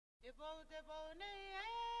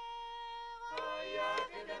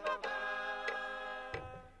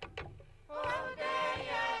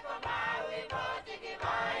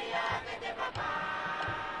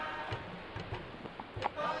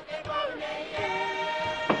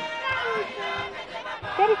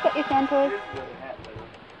Daddy, put your hand towards.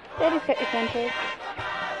 Daddy, put your hand towards.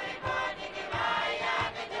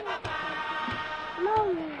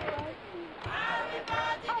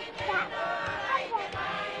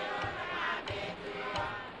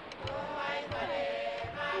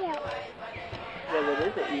 Yeah, that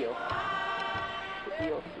is an eel. The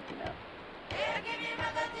eel sticking out.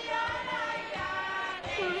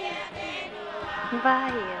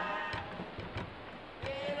 Bye.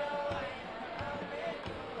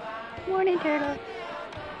 Morning, turtle.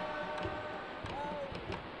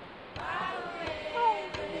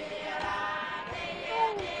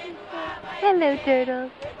 Hello, turtle.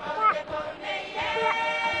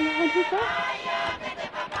 What is that?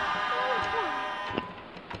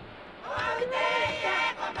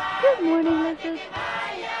 Good morning, lizard.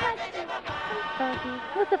 Froggy.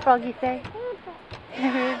 What's a froggy say?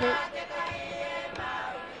 Ribbit.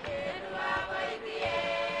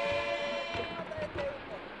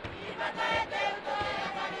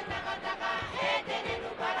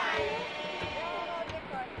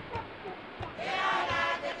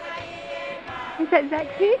 Is that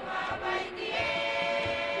Zaxi?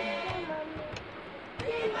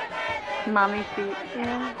 Mommy's feet.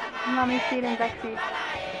 Yeah. Mommy's feet and Zaxi.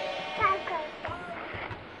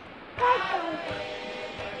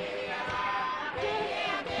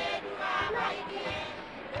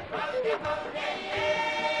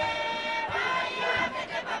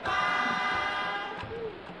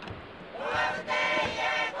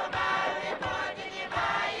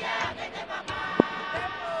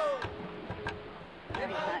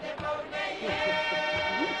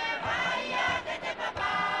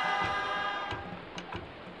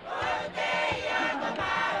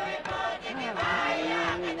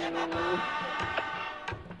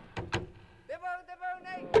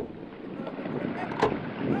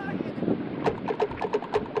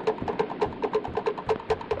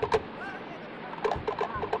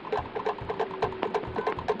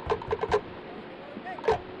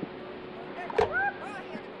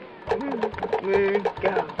 Moon,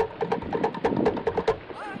 go.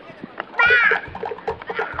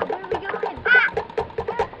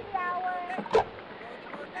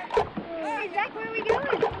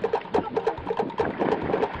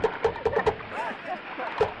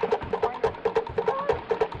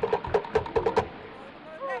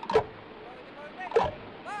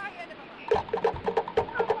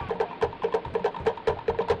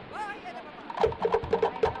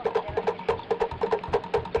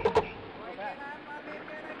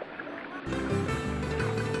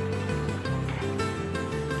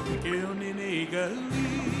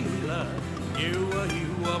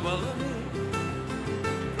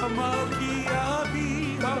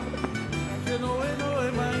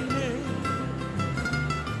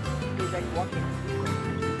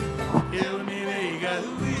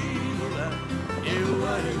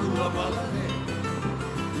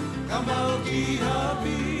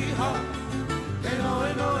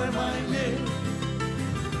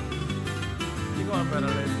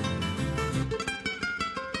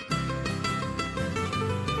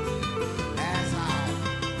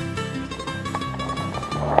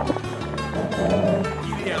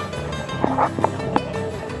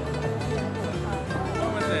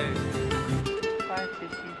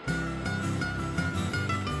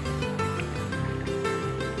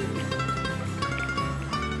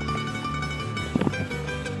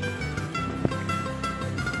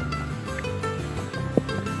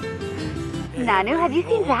 Nanu, have you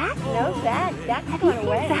seen Zach? No, Zach. Zach's Have going you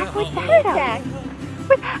away. seen Zach? Where's Where's Zach? Zach?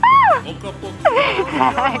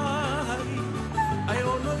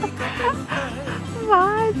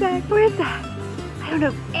 Why, Zach? Where's Zach? I don't know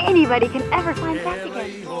if anybody can ever find Zach again. Are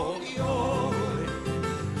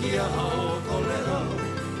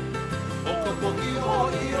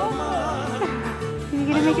you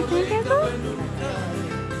gonna make a sandcastle?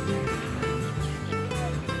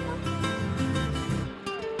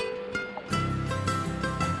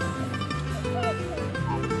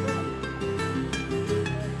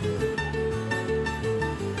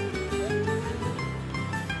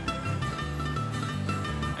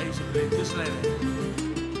 Just like that.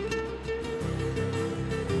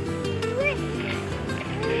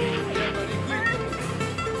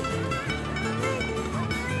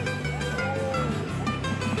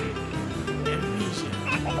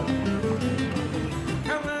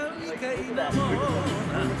 Come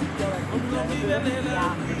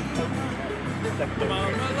on,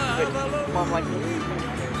 Mom, like,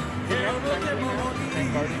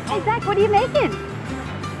 Hey, Zach, what are you making?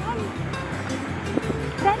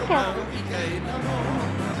 Sandcastle.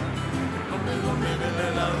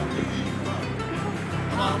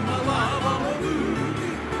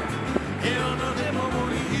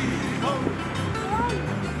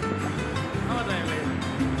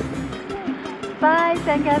 Bye,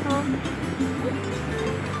 Sandcastle.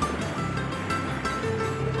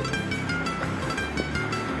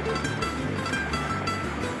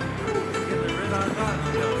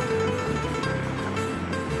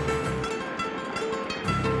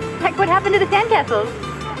 Heck, what happened to the sandcastles?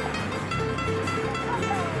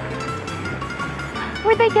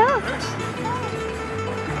 Where'd they go?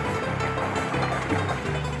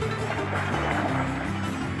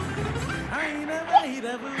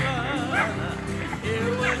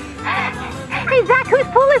 Hey, Zach, whose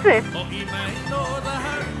pool is this?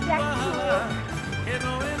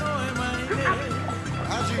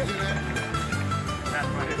 How'd you do that? that's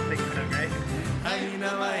what it's thinking of, right? And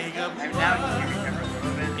now you can remember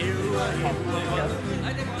a little bit.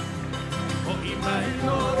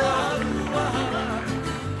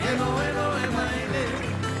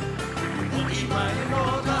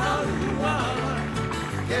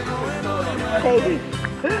 Baby.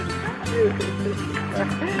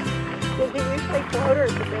 Did you usually float or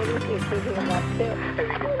the baby keep keeping him up too?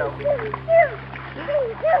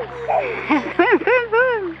 Swim, swim,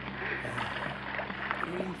 swim.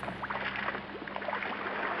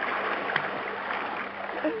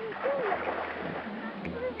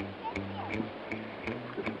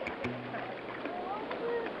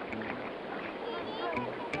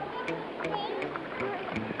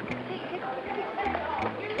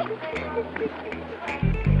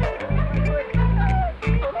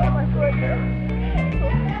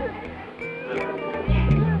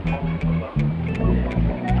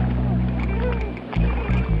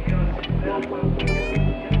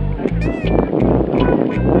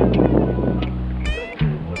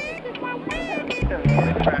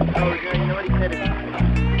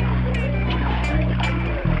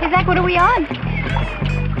 Hey, Zach, what are we on?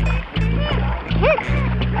 Kicks.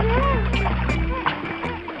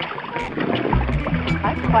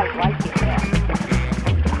 I quite like it there.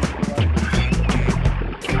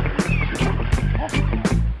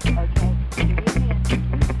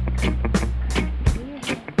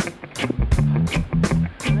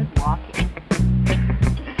 Good walking.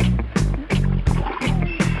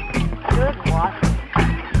 Good walking.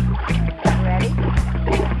 Ready?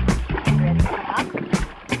 Ready to come up?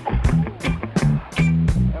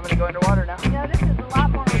 I'm gonna go underwater now. You know, this is a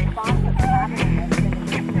lot more responsive to happening than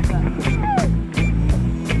it used to be.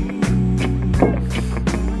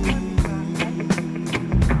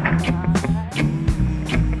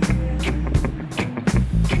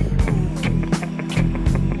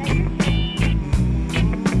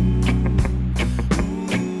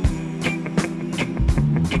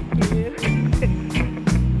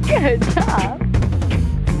 Good job.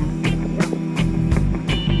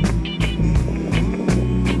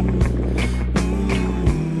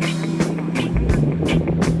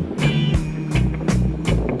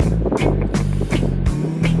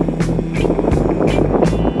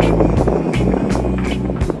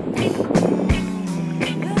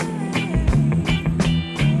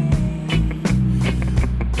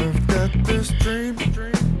 I've got this dream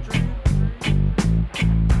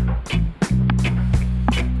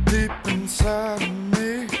deep inside of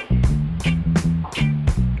me.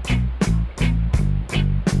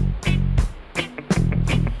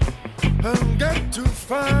 I've got to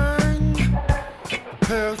find the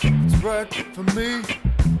path that's right for me.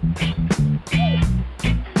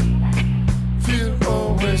 Feel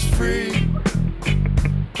always free.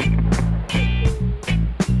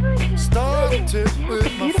 Started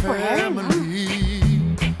with my Beautiful hair, huh? family.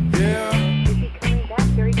 Yeah. Is he coming back?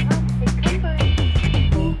 Here he comes. Hey, come by.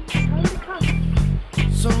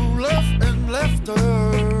 So love and laughter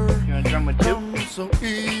You wanna drum with two? come so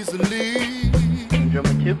easily. Drum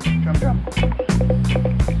with two? Drum.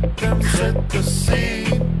 Them set the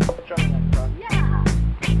scene, Drum that front.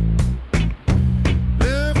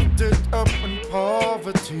 lifted up in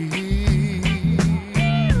poverty.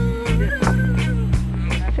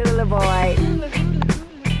 Little boy.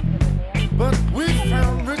 But we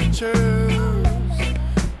found riches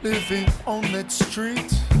living on that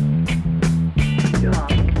street.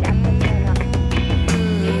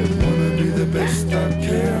 Wanna be the best I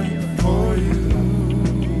can for you.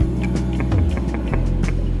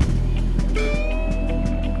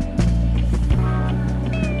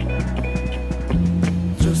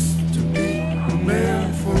 Just to be a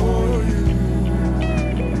man for you.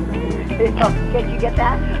 Can't you get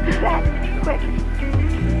that? What's that? Quick.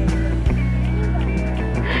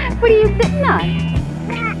 What are you sitting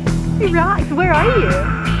on? Rocks, where are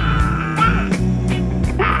you?